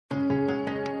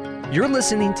You're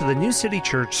listening to the New City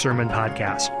Church Sermon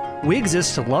Podcast. We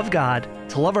exist to love God,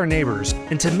 to love our neighbors,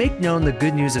 and to make known the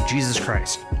good news of Jesus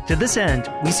Christ. To this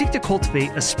end, we seek to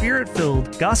cultivate a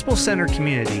spirit-filled, gospel-centered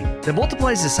community that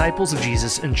multiplies disciples of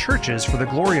Jesus in churches for the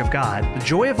glory of God, the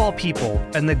joy of all people,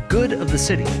 and the good of the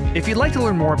city. If you'd like to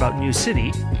learn more about New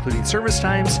City, including service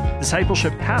times,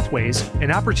 discipleship pathways,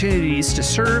 and opportunities to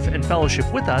serve and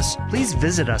fellowship with us, please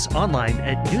visit us online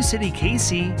at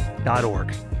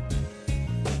newcitykc.org.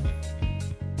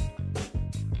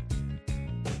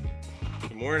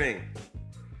 Morning.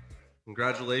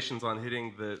 Congratulations on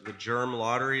hitting the germ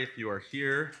lottery. If you are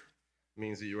here, it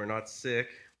means that you are not sick,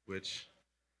 which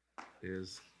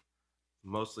is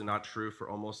mostly not true for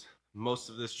almost most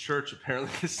of this church apparently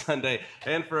this Sunday.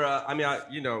 And for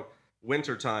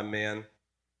wintertime, man,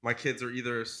 my kids are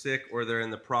either sick or they're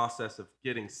in the process of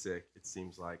getting sick, it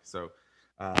seems like. So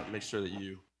make sure that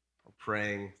you are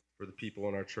praying for the people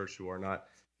in our church who are not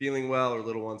feeling well or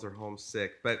little ones are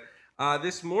homesick. But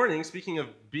this morning, speaking of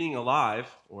being alive,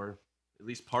 or at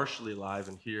least partially alive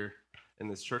and here in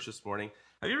this church this morning,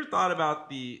 have you ever thought about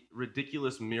the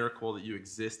ridiculous miracle that you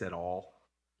exist at all?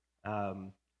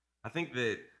 I think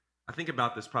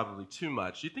about this probably too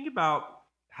much. You think about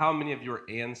how many of your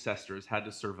ancestors had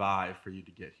to survive for you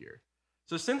to get here.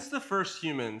 So since the first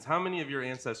humans, how many of your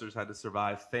ancestors had to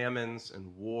survive famines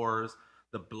and wars,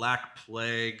 the Black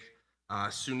Plague,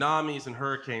 tsunamis and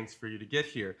hurricanes for you to get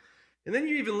here? And then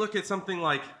you even look at something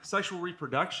like sexual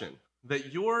reproduction,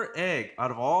 that your egg,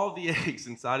 out of all the eggs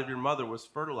inside of your mother, was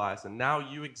fertilized, and now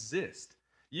you exist.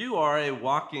 You are a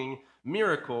walking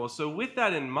miracle. So with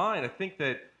that in mind, I think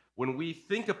that when we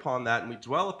think upon that and we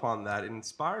dwell upon that, it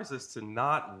inspires us to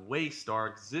not waste our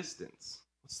existence.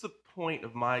 What's the point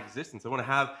of my existence? I want to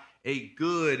have a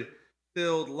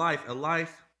good-filled life, a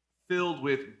life filled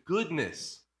with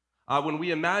goodness. When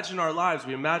we imagine our lives,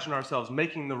 we imagine ourselves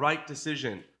making the right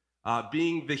decision,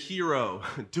 being the hero,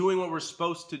 doing what we're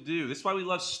supposed to do. This is why we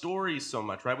love stories so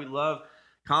much, right? We love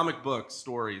comic book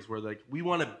stories where we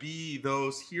want to be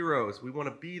those heroes. We want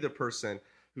to be the person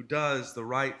who does the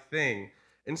right thing.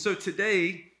 And so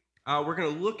today, we're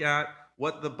going to look at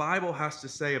what the Bible has to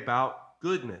say about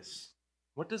goodness.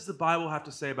 What does the Bible have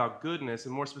to say about goodness?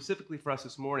 And more specifically for us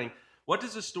this morning, what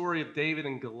does the story of David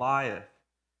and Goliath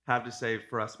have to say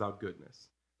for us about goodness?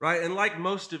 Right? And like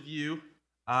most of you,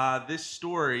 this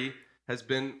story has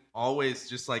been always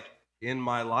just like in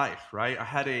my life, right? I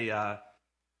had did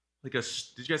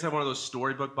you guys have one of those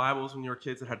storybook Bibles when you were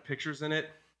kids that had pictures in it?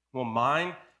 Well,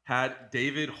 mine had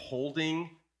David holding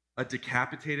a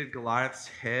decapitated Goliath's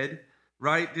head,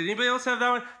 right? Did anybody else have that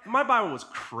one? My Bible was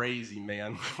crazy,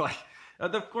 man.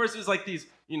 Of course, it was like these,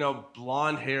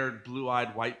 blonde-haired,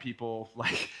 blue-eyed white people,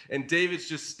 and David's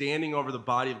just standing over the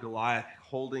body of Goliath,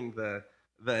 holding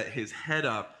his head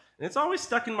up. And it's always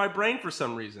stuck in my brain for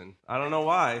some reason. I don't know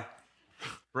why.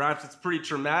 Perhaps it's pretty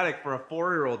traumatic for a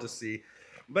 4-year-old to see.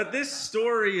 But this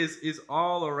story is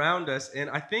all around us. And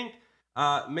I think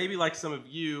maybe like some of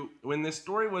you, when this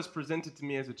story was presented to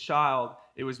me as a child,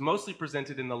 it was mostly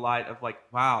presented in the light of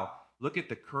wow, look at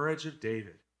the courage of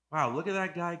David. Wow, look at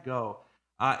that guy go.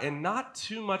 And not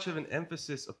too much of an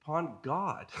emphasis upon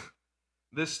God.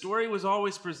 The story was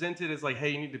always presented as hey,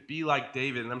 you need to be like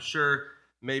David. And I'm sure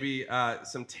maybe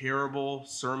some terrible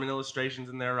sermon illustrations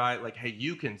in there, right? Hey,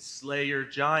 you can slay your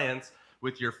giants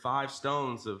with your 5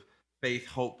 stones of faith,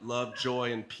 hope, love,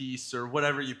 joy, and peace, or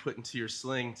whatever you put into your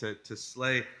sling to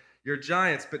slay your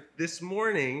giants. But this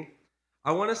morning,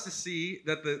 I want us to see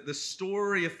that the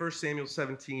story of 1 Samuel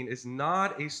 17 is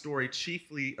not a story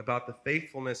chiefly about the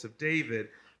faithfulness of David,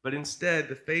 but instead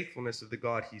the faithfulness of the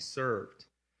God he served.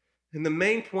 And the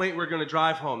main point we're going to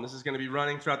drive home, this is going to be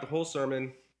running throughout the whole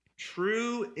sermon.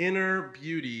 True inner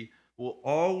beauty will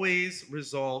always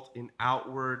result in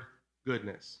outward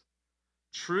goodness.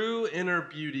 True inner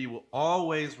beauty will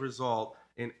always result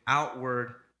in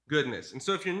outward goodness. And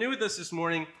so if you're new with us this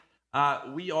morning,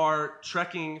 we are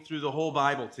trekking through the whole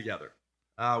Bible together.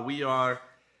 We are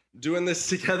doing this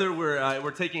together.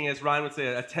 We're taking, as Ryan would say,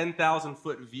 a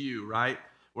 10,000-foot view, right?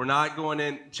 We're not going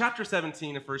in. Chapter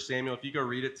 17 of 1 Samuel, if you go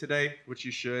read it today, which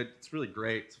you should, it's really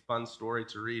great. It's a fun story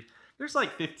to read. There's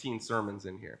 15 sermons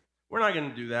in here. We're not going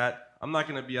to do that. I'm not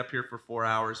going to be up here for 4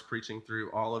 hours preaching through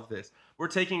all of this. We're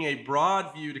taking a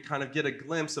broad view to kind of get a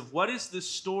glimpse of what is the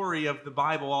story of the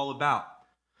Bible all about.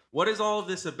 What is all of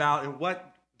this about, and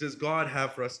what does God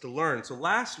have for us to learn? So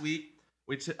last week,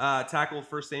 we tackled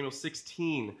 1 Samuel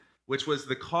 16, which was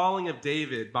the calling of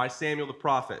David by Samuel the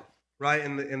prophet, right?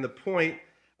 And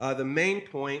the main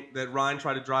point that Ryan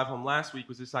tried to drive home last week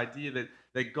was this idea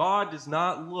that God does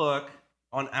not look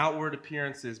on outward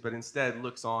appearances, but instead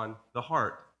looks on the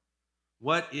heart.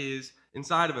 What is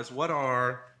inside of us? What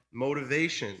are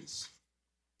motivations?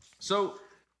 So,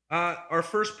 our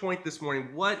first point this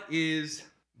morning, what is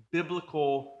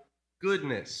biblical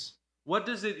goodness? What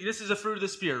does it, this is a fruit of the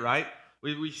Spirit, right?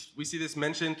 We see this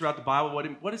mentioned throughout the Bible.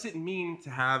 What does it mean to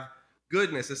have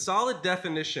goodness? A solid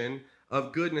definition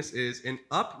of goodness is an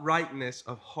uprightness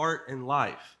of heart and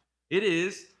life. It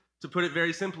is, to put it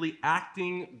very simply,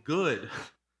 acting good,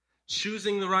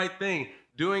 choosing the right thing,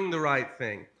 doing the right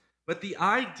thing. But the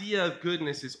idea of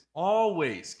goodness is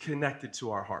always connected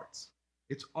to our hearts.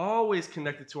 It's always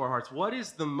connected to our hearts. What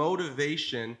is the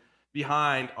motivation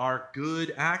behind our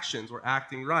good actions or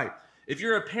acting right? If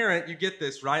you're a parent, you get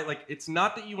this, right? Like, it's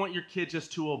not that you want your kid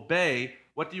just to obey.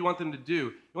 What do you want them to do?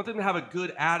 You want them to have a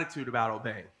good attitude about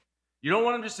obeying. You don't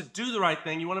want them just to do the right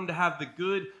thing. You want them to have the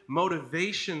good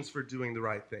motivations for doing the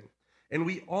right thing. And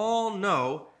we all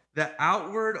know that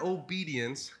outward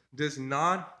obedience does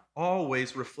not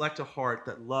always reflect a heart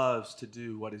that loves to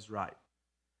do what is right.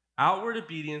 Outward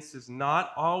obedience does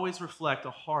not always reflect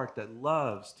a heart that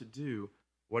loves to do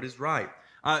what is right.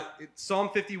 Psalm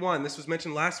 51, this was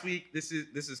mentioned last week. This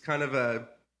is kind of a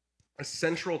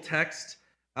central text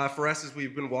for us as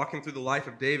we've been walking through the life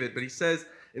of David. But he says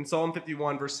in Psalm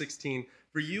 51, verse 16,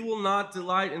 "For you will not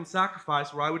delight in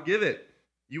sacrifice where I would give it.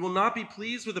 You will not be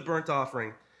pleased with a burnt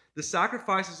offering. The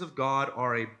sacrifices of God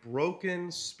are a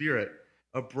broken spirit,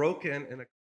 a broken and a..."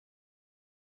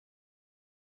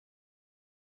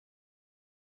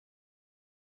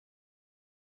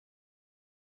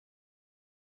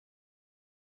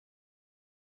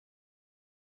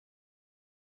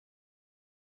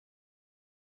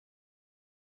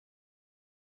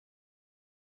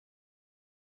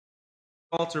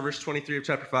 Altar, verse 23 of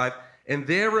chapter 5, "And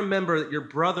there remember that your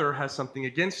brother has something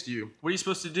against you." What are you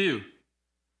supposed to do?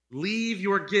 Leave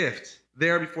your gift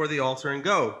there before the altar and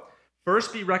go.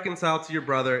 First be reconciled to your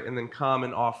brother and then come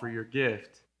and offer your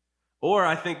gift. Or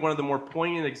I think one of the more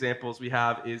poignant examples we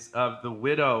have is of the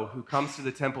widow who comes to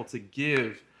the temple to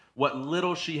give what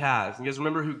little she has. And you guys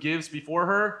remember who gives before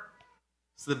her?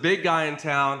 It's the big guy in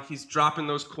town. He's dropping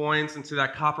those coins into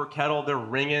that copper kettle. They're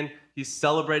ringing. He's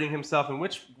celebrating himself. And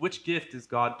which gift is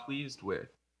God pleased with?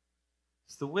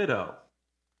 It's the widow.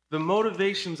 The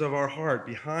motivations of our heart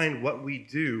behind what we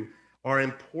do are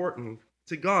important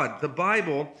to God. The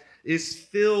Bible is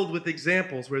filled with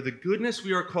examples where the goodness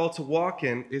we are called to walk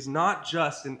in is not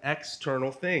just an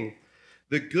external thing.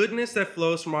 The goodness that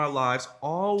flows from our lives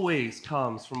always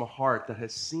comes from a heart that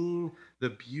has seen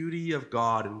the beauty of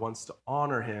God and wants to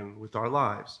honor him with our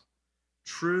lives.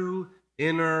 True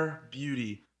inner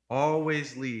beauty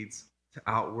always leads to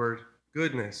outward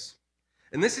goodness.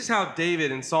 And this is how David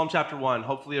in Psalm chapter 1,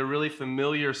 hopefully a really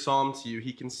familiar psalm to you,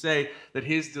 he can say that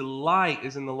his delight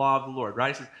is in the law of the Lord,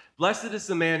 right? He says, "Blessed is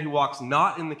the man who walks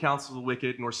not in the counsel of the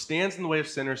wicked, nor stands in the way of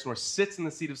sinners, nor sits in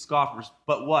the seat of scoffers,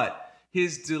 but what?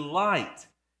 His delight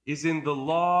is in the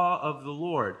law of the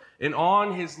Lord. And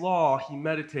on his law he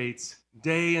meditates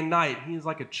day and night." He is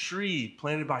like a tree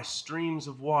planted by streams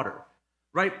of water.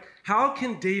 Right? How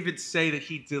can David say that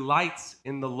he delights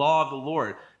in the law of the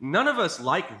Lord? None of us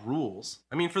like rules.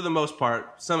 I mean, for the most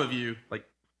part, some of you, like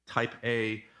type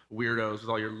A weirdos with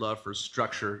all your love for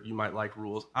structure, you might like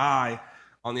rules. I,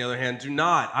 on the other hand, do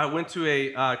not. I went to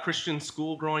a Christian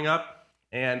school growing up,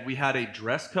 and we had a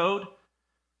dress code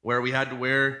where we had to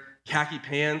wear khaki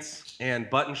pants and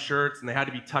button shirts, and they had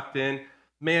to be tucked in.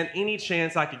 Man, any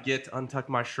chance I could get to untuck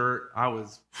my shirt, I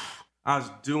was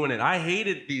doing it. I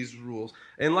hated these rules.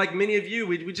 And like many of you,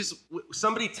 we just,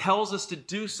 somebody tells us to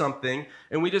do something,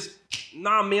 and we just,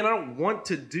 nah, man, I don't want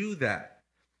to do that.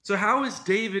 So how is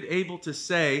David able to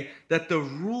say that the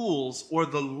rules or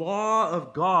the law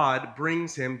of God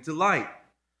brings him delight?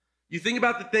 You think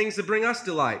about the things that bring us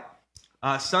delight.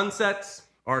 Sunsets,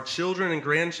 our children and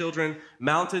grandchildren,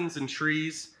 mountains and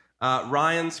trees,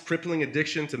 Ryan's crippling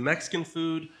addiction to Mexican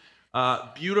food,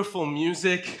 beautiful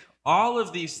music. All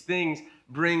of these things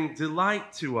bring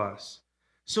delight to us.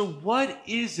 So what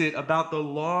is it about the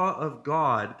law of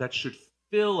God that should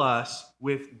fill us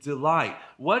with delight?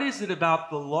 What is it about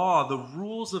the law, the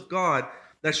rules of God,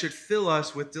 that should fill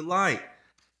us with delight?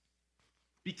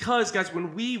 Because, guys,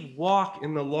 when we walk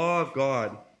in the law of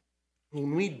God,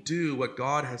 when we do what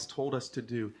God has told us to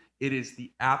do, it is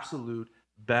the absolute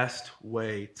best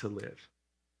way to live.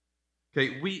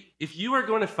 Okay, if you are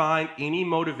going to find any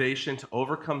motivation to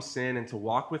overcome sin and to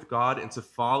walk with God and to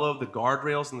follow the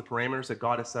guardrails and the parameters that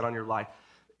God has set on your life,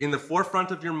 in the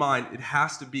forefront of your mind, it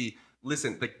has to be,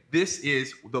 listen, like, this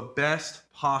is the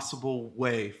best possible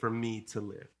way for me to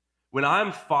live. When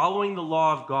I'm following the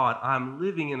law of God, I'm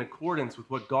living in accordance with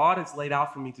what God has laid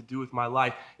out for me to do with my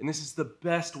life, and this is the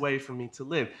best way for me to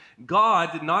live.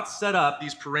 God did not set up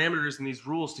these parameters and these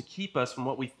rules to keep us from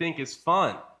what we think is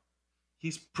fun.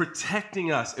 He's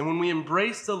protecting us, and when we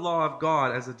embrace the law of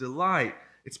God as a delight,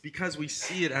 it's because we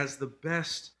see it as the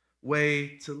best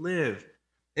way to live.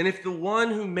 And if the one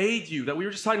who made you, that we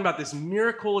were just talking about, this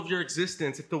miracle of your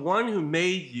existence, if the one who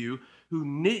made you, who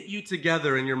knit you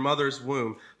together in your mother's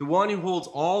womb, the one who holds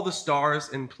all the stars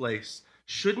in place,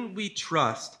 shouldn't we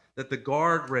trust that the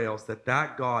guardrails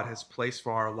that God has placed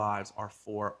for our lives are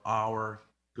for our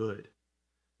good?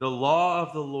 The law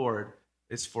of the Lord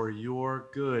is for your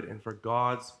good and for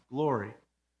God's glory.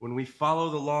 When we follow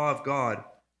the law of God,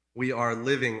 we are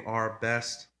living our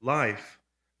best life.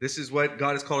 This is what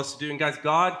God has called us to do. And guys,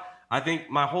 God, I think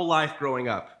my whole life growing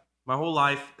up,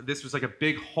 this was like a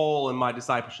big hole in my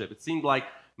discipleship. It seemed like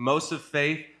most of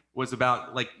faith was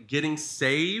about like getting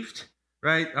saved,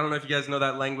 right? I don't know if you guys know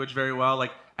that language very well,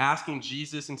 like asking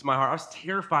Jesus into my heart. I was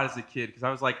terrified as a kid because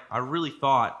I was like, I really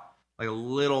thought like a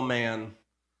little man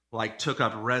like took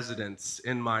up residence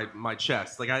in my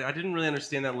chest. Like I didn't really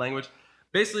understand that language.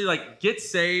 Basically like get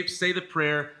saved, say the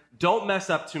prayer, don't mess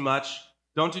up too much,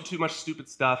 don't do too much stupid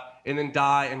stuff, and then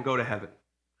die and go to heaven.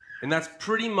 And that's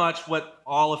pretty much what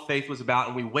all of faith was about.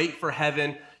 And we wait for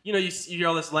heaven. You know, you hear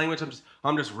all this language.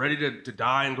 I'm just ready to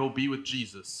die and go be with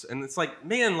Jesus. And it's like,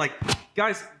 man, like,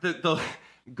 guys,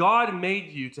 God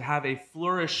made you to have a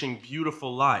flourishing,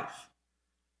 beautiful life.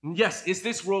 And yes, is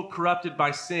this world corrupted by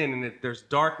sin and there's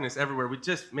darkness everywhere?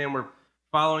 We're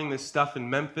following this stuff in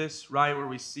Memphis, right, where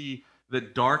we see the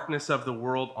darkness of the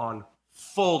world on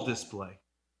full display,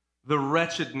 the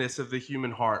wretchedness of the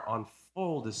human heart on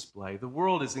full display. The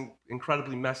world is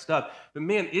incredibly messed up. But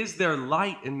man, is there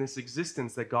light in this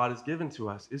existence that God has given to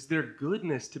us? Is there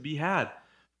goodness to be had?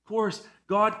 Of course,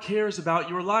 God cares about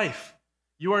your life.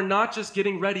 You are not just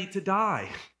getting ready to die.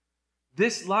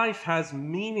 This life has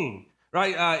meaning,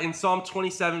 right? In Psalm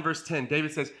 27, verse 10,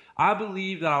 David says, I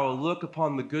believe that I will look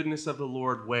upon the goodness of the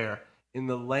Lord where? In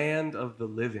the land of the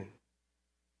living.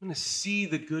 I'm going to see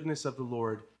the goodness of the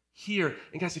Lord here.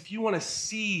 And guys, if you want to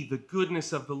see the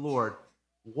goodness of the Lord,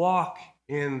 walk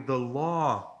in the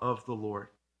law of the Lord.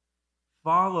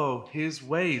 Follow his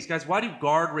ways. Guys, why do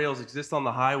guardrails exist on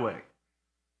the highway?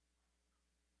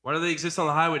 Why do they exist on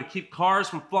the highway? To keep cars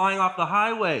from flying off the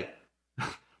highway,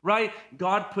 right?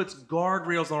 God puts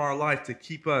guardrails on our life to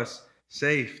keep us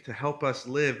safe, to help us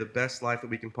live the best life that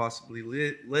we can possibly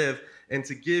live, and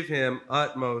to give him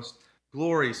utmost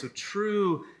glory. So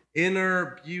true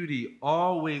inner beauty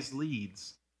always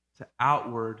leads to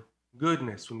outward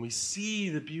goodness. When we see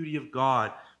the beauty of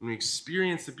God, when we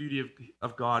experience the beauty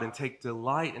of God and take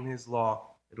delight in his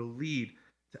law, it'll lead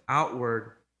to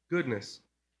outward goodness.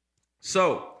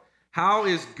 So, how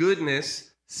is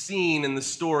goodness seen in the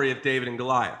story of David and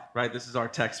Goliath, right? This is our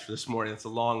text for this morning. It's a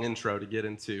long intro to get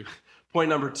into. Point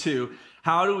number 2,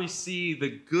 how do we see the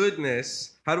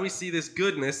goodness, how do we see this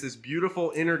goodness, this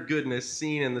beautiful inner goodness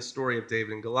seen in the story of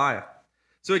David and Goliath?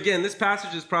 So again, this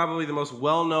passage is probably the most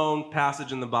well-known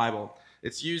passage in the Bible.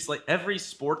 It's used like every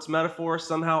sports metaphor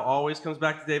somehow always comes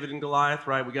back to David and Goliath,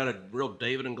 right? We got a real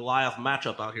David and Goliath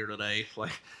matchup out here today.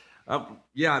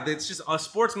 It's just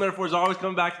sports metaphors always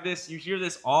come back to this. You hear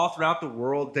this all throughout the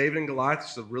world. David and Goliath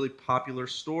is a really popular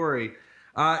story.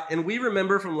 And we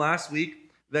remember from last week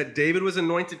that David was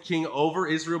anointed king over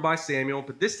Israel by Samuel,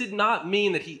 but this did not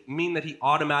mean that he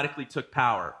automatically took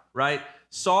power, right?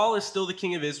 Saul is still the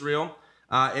king of Israel,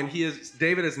 and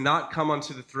David has not come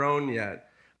onto the throne yet.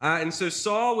 And so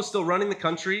Saul was still running the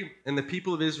country, and the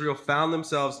people of Israel found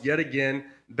themselves yet again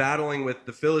battling with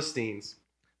the Philistines.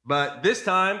 But this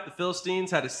time, the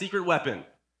Philistines had a secret weapon,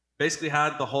 basically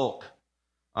had the Hulk.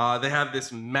 They have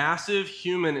this massive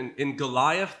human in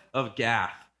Goliath of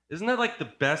Gath. Isn't that like the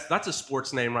best? That's a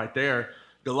sports name right there.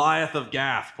 Goliath of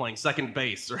Gath playing second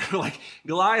base, or like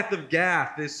Goliath of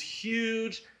Gath, this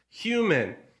huge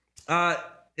human. And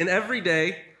every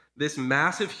day, this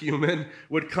massive human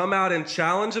would come out and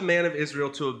challenge a man of Israel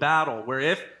to a battle where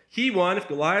if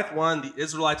Goliath won, the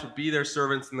Israelites would be their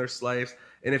servants and their slaves.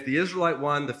 And if the Israelite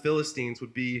won, the Philistines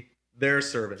would be their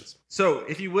servants. So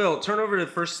if you will, turn over to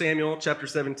 1 Samuel chapter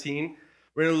 17.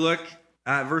 We're going to look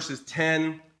at verses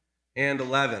 10 and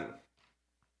 11.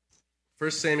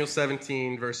 1 Samuel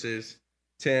 17, verses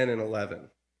 10 and 11. And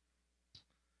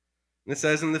it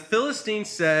says, and the Philistines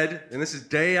said, and this is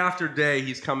day after day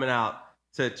he's coming out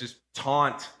to just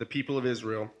taunt the people of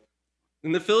Israel.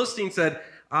 And the Philistines said,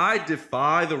 I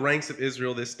defy the ranks of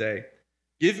Israel this day.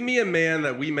 Give me a man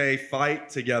that we may fight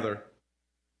together.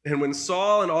 And when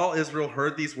Saul and all Israel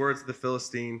heard these words of the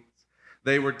Philistines,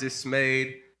 They were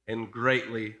dismayed and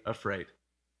greatly afraid.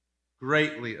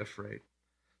 Greatly afraid.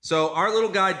 So our little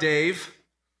guy, Dave,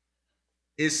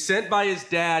 is sent by his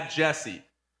dad, Jesse.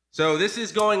 So this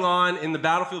is going on in the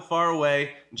battlefield far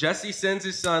away. Jesse sends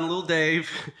his son, little Dave,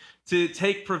 to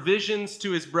take provisions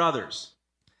to his brothers.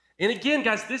 And again,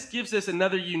 guys, this gives us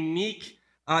another unique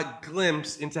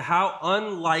glimpse into how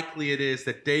unlikely it is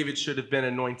that David should have been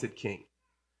anointed king.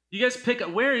 You guys pick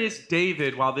up, where is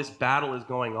David while this battle is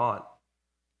going on?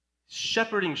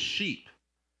 Shepherding sheep.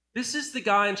 This is the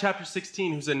guy in chapter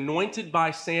 16 who's anointed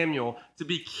by Samuel to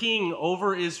be king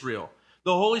over Israel.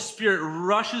 The Holy Spirit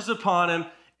rushes upon him,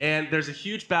 and there's a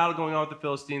huge battle going on with the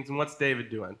Philistines, and what's David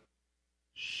doing?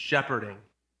 Shepherding.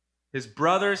 His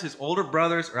brothers, his older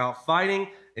brothers, are out fighting,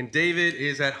 and David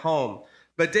is at home.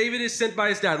 But David is sent by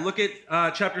his dad. Look at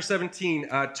chapter 17,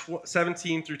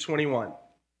 17 through 21.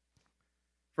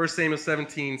 1 Samuel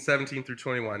 17, 17 through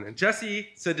 21. And Jesse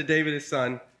said to David his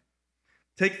son,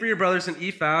 "Take for your brothers an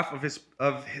ephah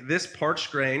of this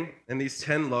parched grain and these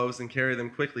 10 loaves and carry them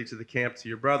quickly to the camp to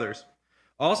your brothers.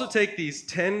 Also take these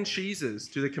 10 cheeses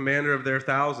to the commander of their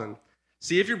 1,000.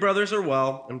 See if your brothers are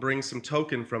well and bring some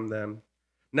token from them."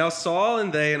 Now Saul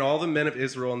and they and all the men of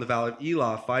Israel in the valley of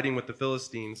Elah fighting with the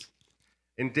Philistines.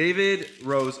 And David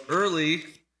rose early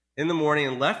in the morning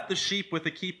and left the sheep with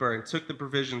the keeper and took the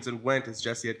provisions and went as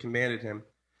Jesse had commanded him.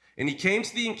 And he came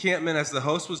to the encampment as the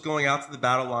host was going out to the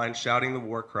battle line, shouting the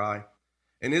war cry.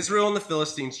 And Israel and the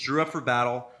Philistines drew up for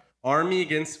battle, army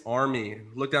against army.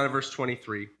 Look down at verse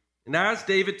 23. And as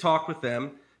David talked with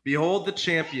them, behold, the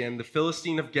champion, the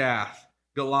Philistine of Gath,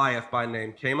 Goliath by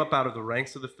name, came up out of the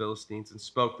ranks of the Philistines and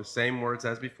spoke the same words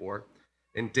as before.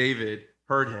 And David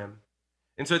heard him.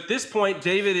 And so at this point,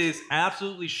 David is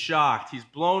absolutely shocked. He's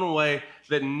blown away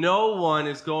that no one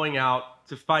is going out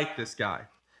to fight this guy.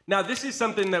 Now, this is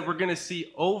something that we're going to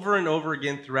see over and over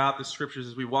again throughout the scriptures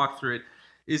as we walk through it,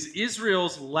 is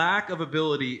Israel's lack of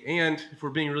ability, and if we're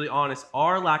being really honest,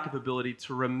 our lack of ability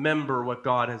to remember what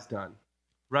God has done,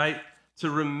 right?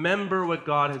 To remember what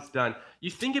God has done.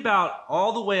 You think about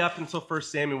all the way up until 1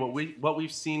 Samuel, what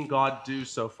we've seen God do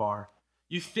so far.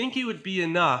 You think it would be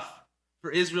enough for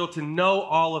Israel to know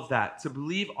all of that, to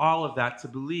believe all of that, to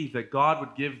believe that God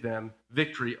would give them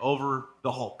victory over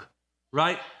the Hulk,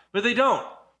 right? But they don't.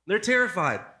 They're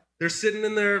terrified. They're sitting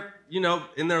in their,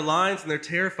 in their lines, and they're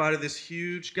terrified of this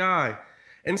huge guy.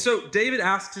 And so David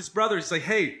asks his brothers, he's like,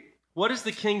 "Hey, what has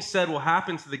the king said will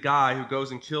happen to the guy who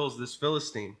goes and kills this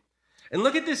Philistine?" And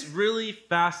look at this really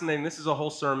fascinating, this is a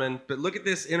whole sermon, but look at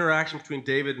this interaction between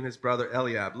David and his brother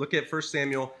Eliab. Look at 1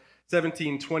 Samuel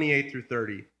 17, 28 through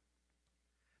 30.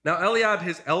 Now Eliab,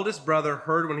 his eldest brother,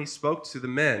 heard when he spoke to the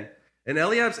men, and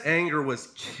Eliab's anger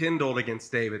was kindled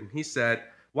against David. And he said,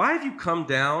 "Why have you come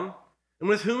down? And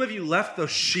with whom have you left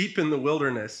those sheep in the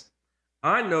wilderness?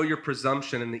 I know your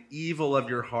presumption and the evil of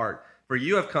your heart, for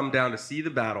you have come down to see the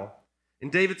battle."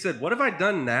 And David said, "What have I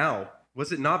done now?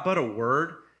 Was it not but a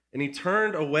word?" And he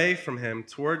turned away from him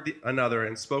toward another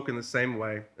and spoke in the same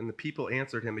way. And the people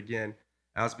answered him again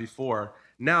as before.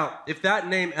 Now, if that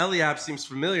name Eliab seems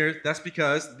familiar, that's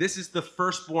because this is the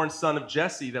firstborn son of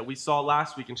Jesse that we saw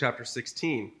last week in chapter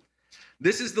 16.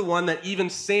 This is the one that even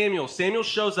Samuel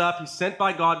shows up. He's sent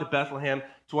by God to Bethlehem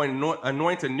to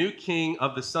anoint a new king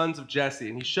of the sons of Jesse.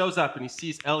 And he shows up and he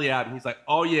sees Eliab and he's like,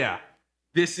 "Oh yeah,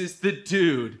 this is the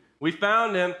dude. We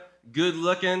found him. Good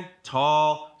looking,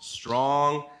 tall,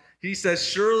 strong." He says,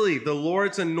 "Surely the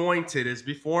Lord's anointed is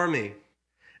before me."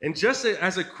 And just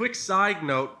as a quick side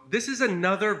note, this is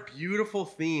another beautiful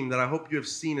theme that I hope you have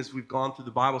seen as we've gone through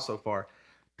the Bible so far.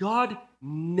 God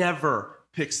never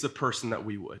picks the person that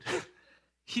we would.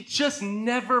 He just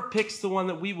never picks the one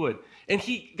that we would. And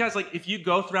guys, if you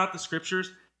go throughout the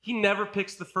scriptures, he never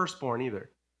picks the firstborn either.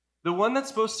 The one that's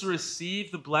supposed to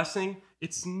receive the blessing,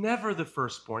 it's never the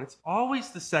firstborn. It's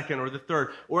always the second or the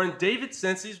third. Or in David's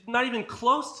sense, he's not even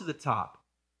close to the top.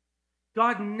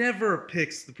 God never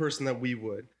picks the person that we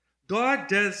would. God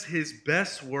does his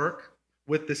best work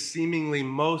with the seemingly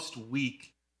most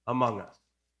weak among us.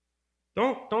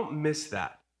 Don't miss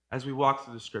that as we walk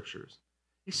through the scriptures.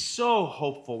 It's so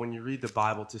hopeful when you read the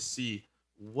Bible to see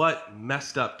what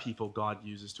messed up people God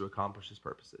uses to accomplish his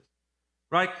purposes,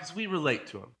 right? Because we relate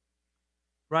to him,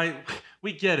 right?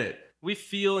 We get it. We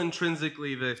feel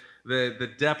intrinsically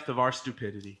the depth of our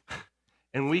stupidity.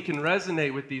 And we can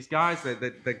resonate with these guys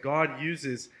that God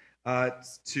uses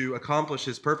to accomplish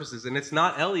his purposes. And it's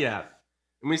not Eliab.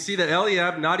 And we see that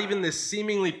Eliab, not even this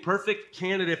seemingly perfect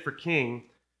candidate for king,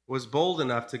 was bold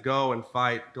enough to go and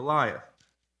fight Goliath.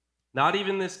 Not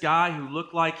even this guy who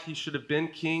looked like he should have been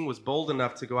king was bold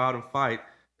enough to go out and fight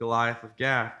Goliath of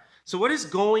Gath. So what is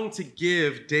going to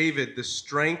give David the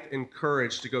strength and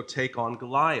courage to go take on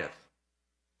Goliath?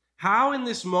 How in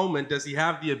this moment does he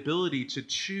have the ability to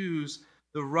choose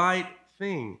the right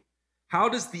thing? How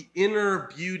does the inner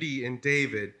beauty in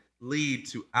David lead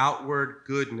to outward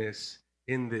goodness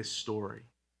in this story?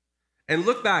 And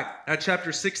look back at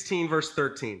chapter 16, verse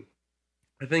 13.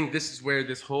 I think this is where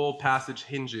this whole passage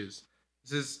hinges.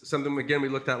 This is something, again, we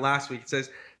looked at last week. It says,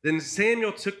 "Then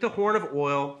Samuel took the horn of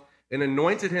oil and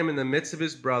anointed him in the midst of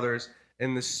his brothers,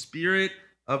 and the Spirit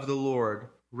of the Lord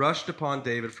rushed upon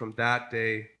David from that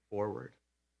day forward."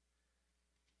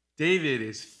 David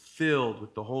is filled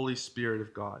with the Holy Spirit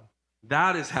of God.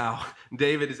 That is how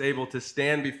David is able to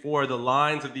stand before the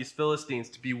lines of these Philistines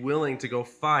to be willing to go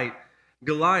fight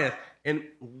Goliath. And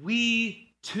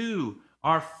we, too,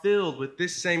 are filled with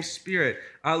this same Spirit.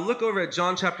 Look over at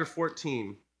John chapter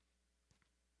 14.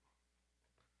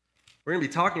 We're going to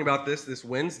be talking about this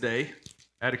Wednesday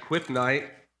at Equip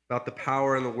Night, about the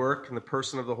power and the work and the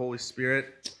person of the Holy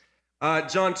Spirit.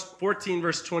 John 14,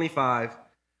 verse 25.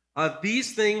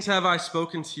 "These things have I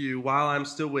spoken to you while I am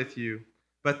still with you,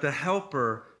 but the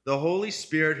Helper, the Holy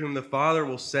Spirit, whom the Father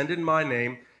will send in my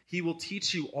name, he will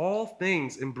teach you all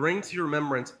things and bring to your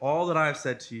remembrance all that I have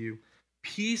said to you.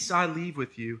 Peace I leave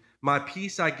with you, my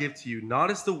peace I give to you.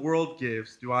 Not as the world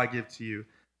gives, do I give to you.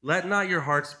 Let not your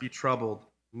hearts be troubled,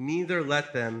 neither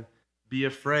let them be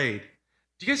afraid."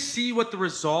 Do you guys see what the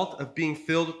result of being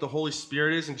filled with the Holy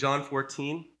Spirit is in John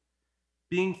 14?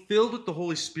 Being filled with the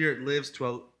Holy Spirit leads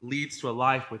to a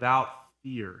life without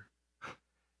fear.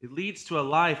 It leads to a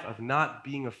life of not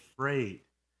being afraid.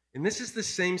 And this is the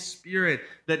same Spirit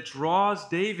that draws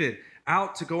David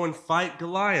out to go and fight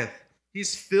Goliath.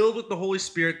 He's filled with the Holy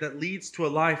Spirit that leads to a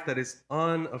life that is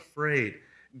unafraid,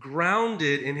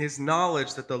 grounded in his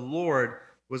knowledge that the Lord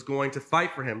was going to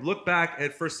fight for him. Look back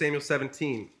at 1 Samuel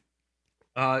 17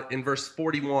 in verse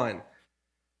 41.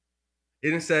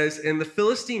 It says, "And the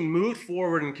Philistine moved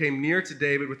forward and came near to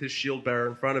David with his shield bearer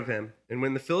in front of him. And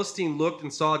when the Philistine looked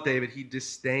and saw David, he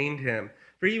disdained him,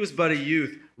 for he was but a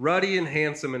youth, ruddy and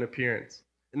handsome in appearance.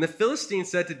 And the Philistine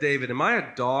said to David, 'Am I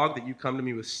a dog that you come to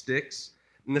me with sticks?'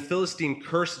 And the Philistine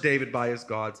cursed David by his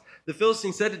gods. The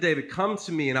Philistine said to David, 'Come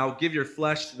to me, and I will give your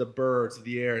flesh to the birds of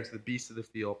the air and to the beasts of the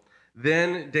field.'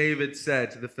 Then David said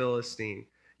to the Philistine,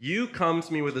 'You come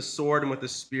to me with a sword and with a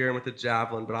spear and with a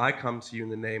javelin, but I come to you in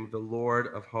the name of the Lord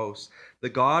of hosts, the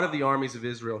God of the armies of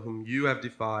Israel, whom you have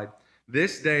defied.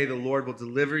 This day the Lord will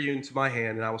deliver you into my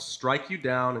hand, and I will strike you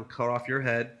down and cut off your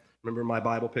head.'" Remember my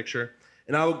Bible picture?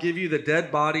 "And I will give you the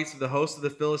dead bodies of the host of the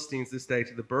Philistines this day,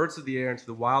 to the birds of the air and to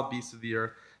the wild beasts of the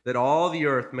earth, that all the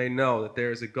earth may know that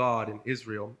there is a God in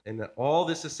Israel, and that all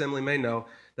this assembly may know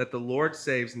that the Lord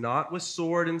saves not with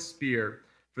sword and spear,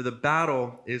 for the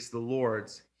battle is the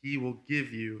Lord's. He will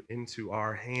give you into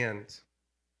our hand."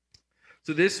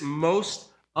 So this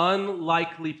most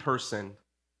unlikely person,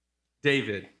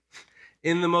 David,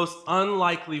 in the most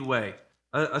unlikely way,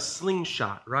 a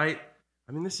slingshot, right?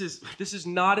 I mean, this is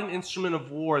not an instrument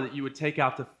of war that you would take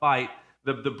out to fight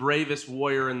the bravest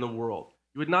warrior in the world.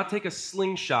 You would not take a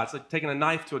slingshot. It's like taking a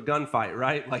knife to a gunfight,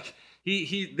 right? Like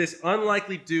he this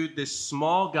unlikely dude, this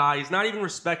small guy, he's not even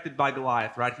respected by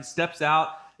Goliath, right? He steps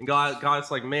out and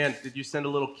God's like, "Man, did you send a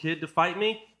little kid to fight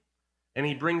me?" And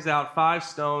he brings out 5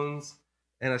 stones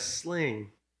and a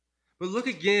sling. But look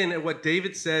again at what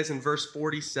David says in verse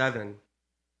 47.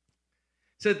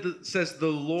 It says,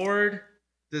 "The Lord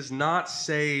does not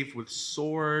save with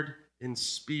sword and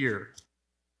spear."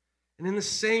 And in the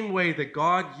same way that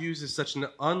God uses such an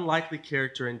unlikely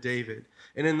character in David,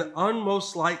 and in the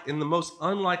most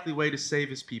unlikely way to save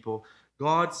his people,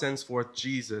 God sends forth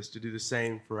Jesus to do the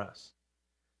same for us.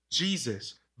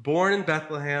 Jesus, born in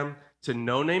Bethlehem to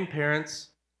no-name parents,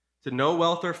 to no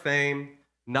wealth or fame,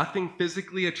 nothing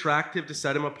physically attractive to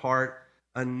set him apart,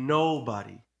 a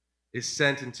nobody, is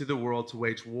sent into the world to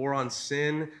wage war on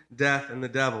sin, death, and the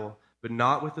devil, but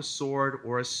not with a sword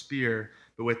or a spear,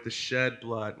 but with his shed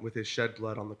blood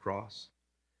on the cross.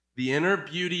 The inner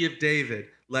beauty of David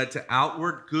led to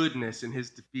outward goodness in his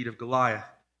defeat of Goliath.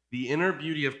 The inner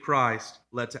beauty of Christ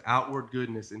led to outward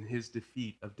goodness in his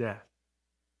defeat of death.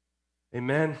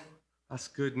 Amen? That's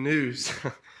good news.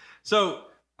 So,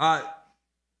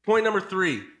 point number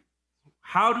 3,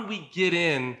 how do we get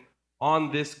in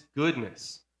on this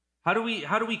goodness? How do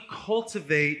we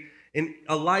cultivate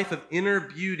a life of inner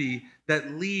beauty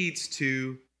that leads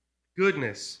to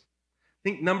goodness? I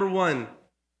think number 1,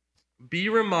 be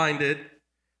reminded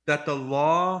that the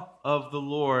law of the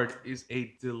Lord is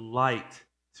a delight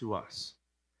to us.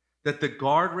 That the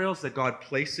guardrails that God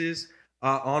places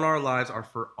on our lives are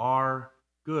for our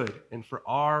good and for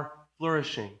our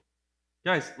flourishing.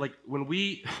 Guys, like when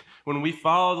we when we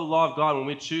follow the law of God, when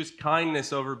we choose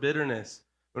kindness over bitterness,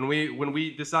 when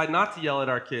we decide not to yell at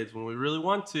our kids when we really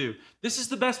want to, this is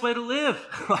the best way to live.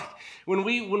 Like when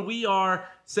we are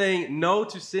saying no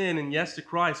to sin and yes to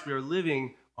Christ, we are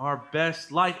living our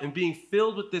best life and being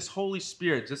filled with this Holy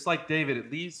Spirit, just like David.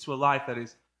 It leads to a life that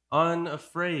is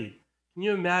unafraid. Can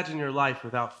you imagine your life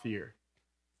without fear?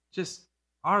 Just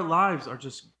our lives are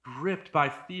just gripped by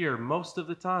fear most of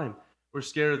the time. We're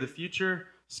scared of the future,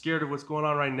 scared of what's going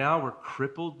on right now. We're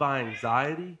crippled by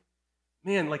anxiety.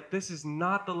 Man, like this is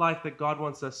not the life that God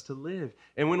wants us to live.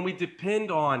 And when we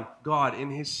depend on God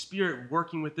and His Spirit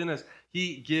working within us,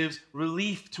 He gives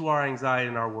relief to our anxiety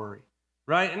and our worry,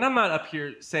 right? And I'm not up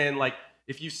here saying like,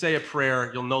 if you say a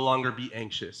prayer, you'll no longer be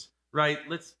anxious, right?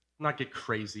 Let's not get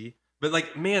crazy. But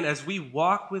like, man, as we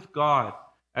walk with God,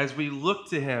 as we look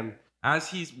to Him, as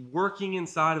He's working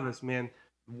inside of us, man,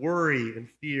 worry and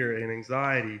fear and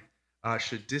anxiety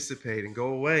should dissipate and go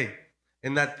away.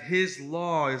 And that His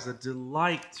law is a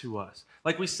delight to us.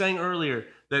 Like we sang earlier,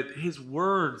 that His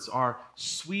words are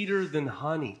sweeter than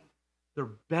honey. They're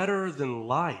better than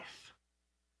life.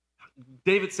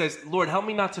 David says, Lord, help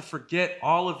me not to forget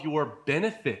all of your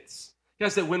benefits.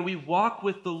 Guys, that when we walk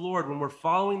with the Lord, when we're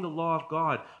following the law of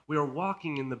God, we are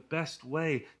walking in the best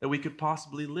way that we could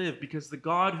possibly live, because the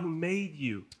God who made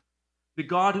you, the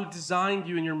God who designed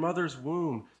you in your mother's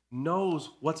womb, knows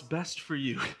what's best for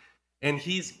you. And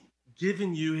He's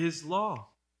given you His law.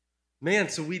 Man,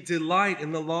 so we delight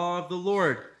in the law of the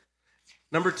Lord.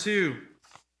 Number 2,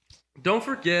 don't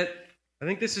forget, I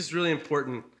think this is really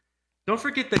important, don't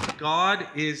forget that God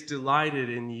is delighted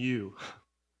in you.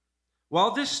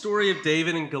 While this story of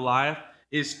David and Goliath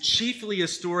is chiefly a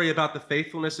story about the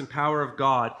faithfulness and power of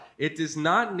God, it does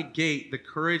not negate the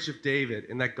courage of David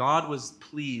and that God was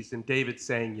pleased in David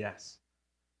saying yes.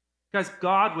 Guys,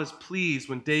 God was pleased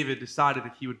when David decided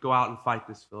that he would go out and fight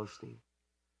this Philistine,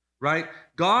 right?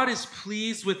 God is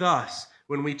pleased with us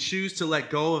when we choose to let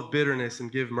go of bitterness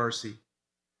and give mercy.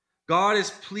 God is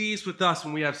pleased with us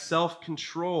when we have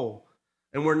self-control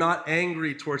and we're not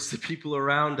angry towards the people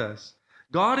around us.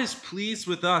 God is pleased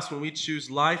with us when we choose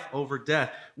life over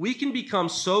death. We can become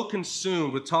so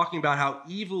consumed with talking about how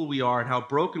evil we are and how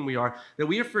broken we are that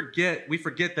we forget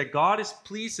that God is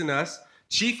pleased in us,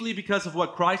 chiefly because of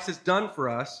what Christ has done for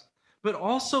us, but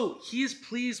also He is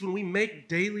pleased when we make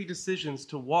daily decisions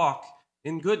to walk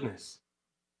in goodness.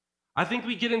 I think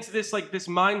we get into this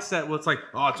mindset where it's like,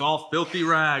 oh, it's all filthy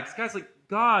rags. Guys, like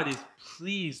God is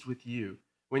pleased with you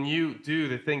when you do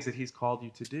the things that He's called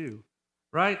you to do,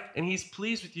 right? And He's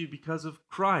pleased with you because of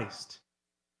Christ.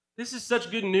 This is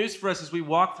such good news for us as we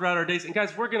walk throughout our days. And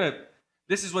guys,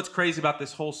 this is what's crazy about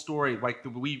this whole story. Like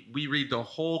we read the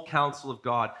whole counsel of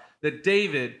God, that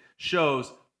David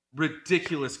shows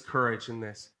ridiculous courage in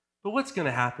this. But what's going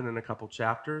to happen in a couple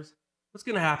chapters? What's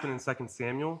going to happen in 2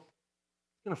 Samuel?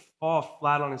 He's going to fall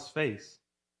flat on his face,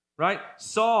 right?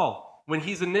 Saul, when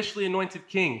he's initially anointed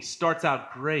king, starts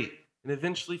out great and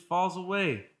eventually falls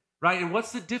away, right? And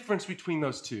what's the difference between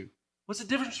those two? What's the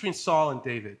difference between Saul and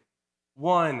David?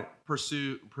 One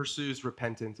pursues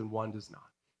repentance and one does not.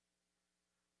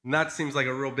 And that seems like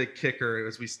a real big kicker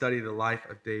as we study the life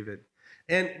of David.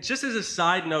 And just as a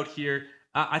side note here,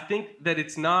 I think that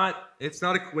it's not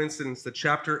a coincidence that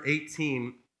chapter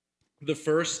 18, the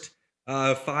first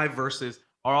 5 verses,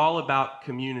 are all about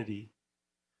community.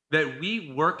 That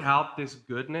we work out this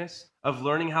goodness of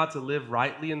learning how to live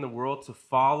rightly in the world, to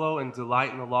follow and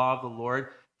delight in the law of the Lord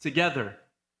together.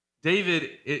 David,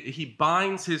 he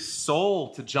binds his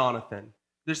soul to Jonathan.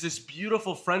 There's this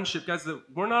beautiful friendship, guys, that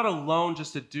we're not alone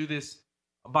just to do this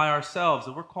by ourselves.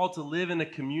 That we're called to live in a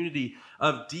community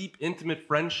of deep, intimate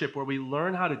friendship where we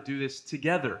learn how to do this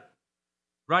together,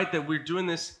 right? That we're doing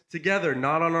this together,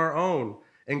 not on our own.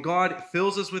 And God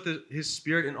fills us with His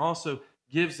Spirit and also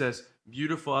gives us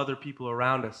beautiful other people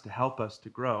around us to help us to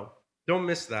grow. Don't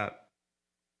miss that.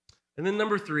 And then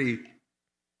number 3,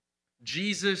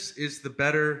 Jesus is the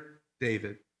better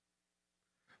David.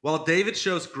 While David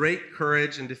shows great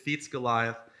courage and defeats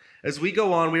Goliath, as we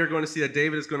go on, we are going to see that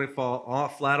David is going to fall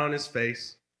flat on his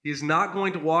face. He is not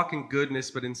going to walk in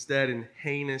goodness, but instead in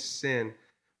heinous sin.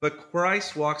 But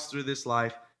Christ walks through this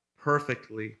life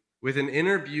perfectly, with an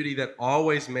inner beauty that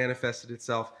always manifested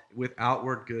itself with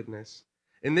outward goodness.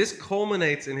 And this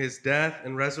culminates in His death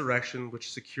and resurrection,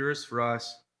 which secures for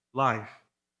us life.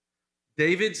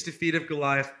 David's defeat of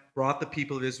Goliath brought the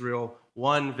people of Israel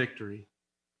one victory.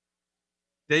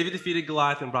 David defeated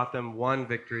Goliath and brought them one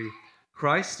victory.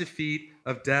 Christ's defeat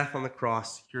of death on the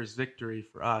cross secures victory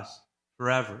for us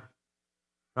forever.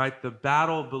 Right? The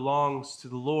battle belongs to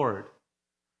the Lord.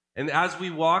 And as we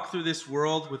walk through this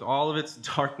world with all of its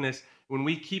darkness, when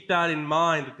we keep that in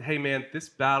mind, that, hey man, this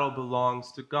battle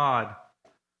belongs to God.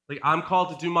 Like, I'm called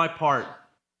to do my part.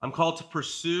 I'm called to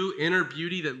pursue inner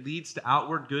beauty that leads to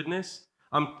outward goodness.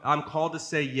 I'm called to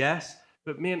say yes.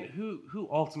 But man, who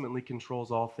ultimately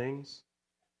controls all things?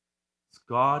 It's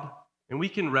God. And we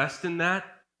can rest in that.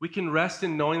 We can rest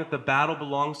in knowing that the battle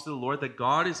belongs to the Lord, that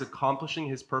God is accomplishing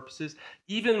his purposes,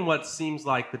 even in what seems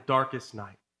like the darkest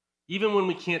night. Even when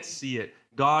we can't see it,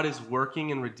 God is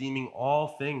working and redeeming all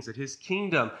things, that his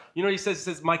kingdom, you know what he says?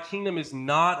 He says, my kingdom is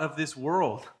not of this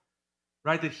world,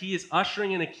 right? That he is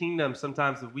ushering in a kingdom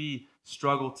sometimes that we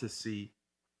struggle to see.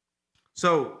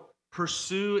 So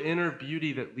pursue inner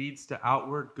beauty that leads to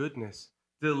outward goodness.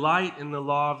 Delight in the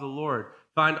law of the Lord.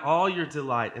 Find all your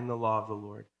delight in the law of the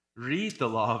Lord. Read the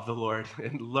law of the Lord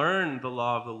and learn the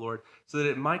law of the Lord so that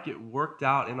it might get worked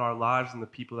out in our lives and the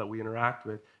people that we interact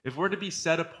with. If we're to be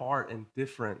set apart and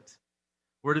different,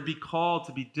 we're to be called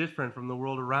to be different from the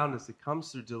world around us. It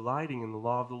comes through delighting in the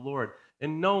law of the Lord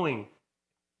and knowing,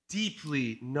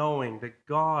 deeply knowing that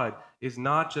God is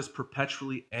not just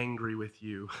perpetually angry with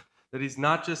you, that he's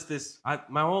not just this.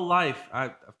 My whole life,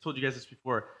 I've told you guys this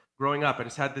before, growing up, I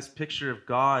just had this picture of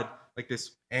God like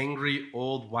this angry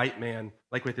old white man,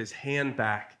 like with his hand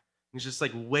back. He's just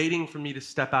like waiting for me to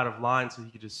step out of line so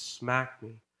he could just smack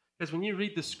me. Because when you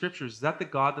read the scriptures, is that the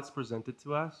God that's presented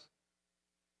to us?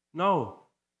 No,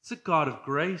 it's a God of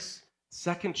grace,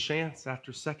 second chance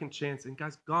after second chance. And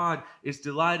guys, God is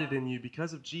delighted in you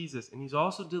because of Jesus. And he's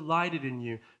also delighted in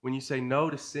you when you say no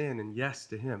to sin and yes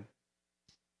to him.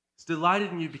 It's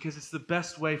delighted in you because it's the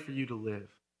best way for you to live.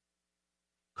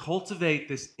 Cultivate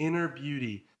this inner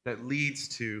beauty that leads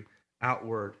to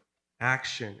outward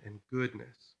action and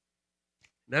goodness.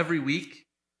 And every week,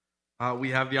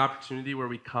 we have the opportunity where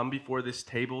we come before this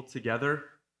table together,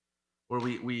 where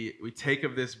we take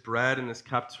of this bread and this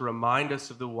cup to remind us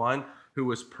of the one who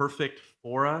was perfect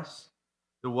for us,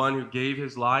 the one who gave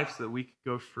his life so that we could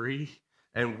go free.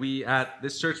 And we, at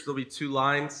this church, there'll be two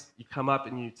lines. You come up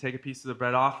and you take a piece of the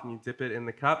bread off and you dip it in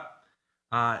the cup.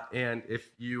 And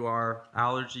if you are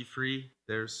allergy-free,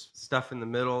 there's stuff in the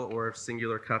middle, or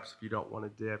singular cups if you don't want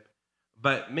to dip.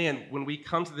 But man, when we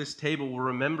come to this table, we're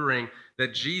remembering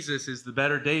that Jesus is the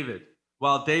better David.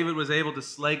 While David was able to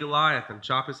slay Goliath and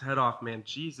chop his head off, man,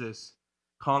 Jesus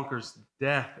conquers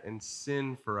death and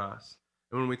sin for us.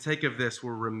 And when we take of this,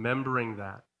 we're remembering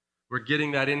that. We're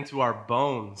getting that into our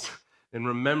bones and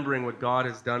remembering what God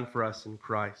has done for us in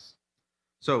Christ.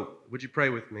 So, would you pray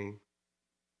with me?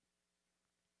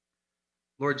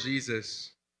 Lord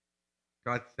Jesus,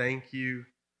 God, thank you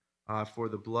for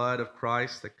the blood of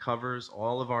Christ that covers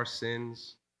all of our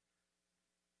sins.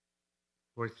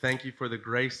 Lord, thank you for the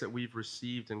grace that we've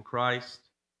received in Christ.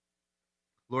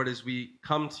 Lord, as we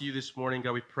come to you this morning,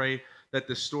 God, we pray that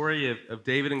the story of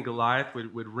David and Goliath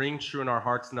would ring true in our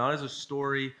hearts, not as a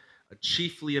story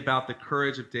chiefly about the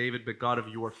courage of David, but God, of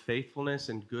your faithfulness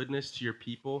and goodness to your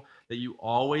people, that you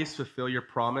always fulfill your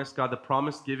promise. God, the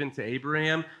promise given to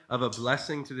Abraham of a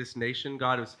blessing to this nation,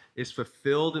 God, is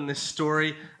fulfilled in this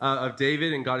story of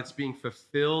David, and God, it's being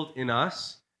fulfilled in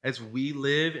us as we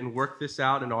live and work this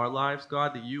out in our lives,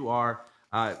 God, that you are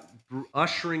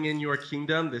ushering in your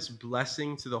kingdom, this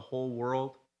blessing to the whole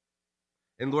world.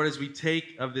 And Lord, as we take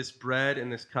of this bread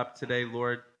and this cup today,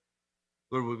 Lord,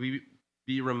 would we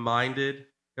be reminded,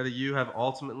 God, that you have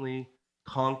ultimately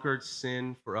conquered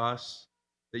sin for us,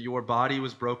 that your body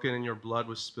was broken and your blood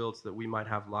was spilled so that we might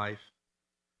have life.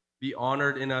 Be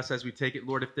honored in us as we take it,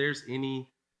 Lord. If there's any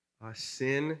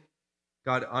sin,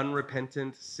 God,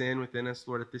 unrepentant sin within us,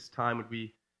 Lord, at this time, would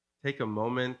we take a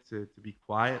moment to be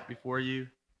quiet before you?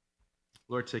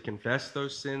 Lord, to confess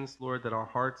those sins, Lord, that our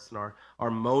hearts and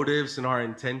our motives and our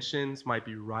intentions might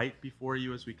be right before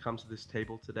you as we come to this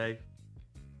table today.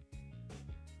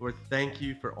 Lord, thank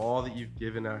you for all that you've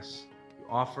given us. We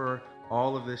offer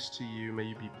all of this to you. May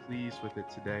you be pleased with it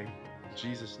today. In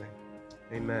Jesus' name,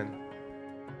 amen.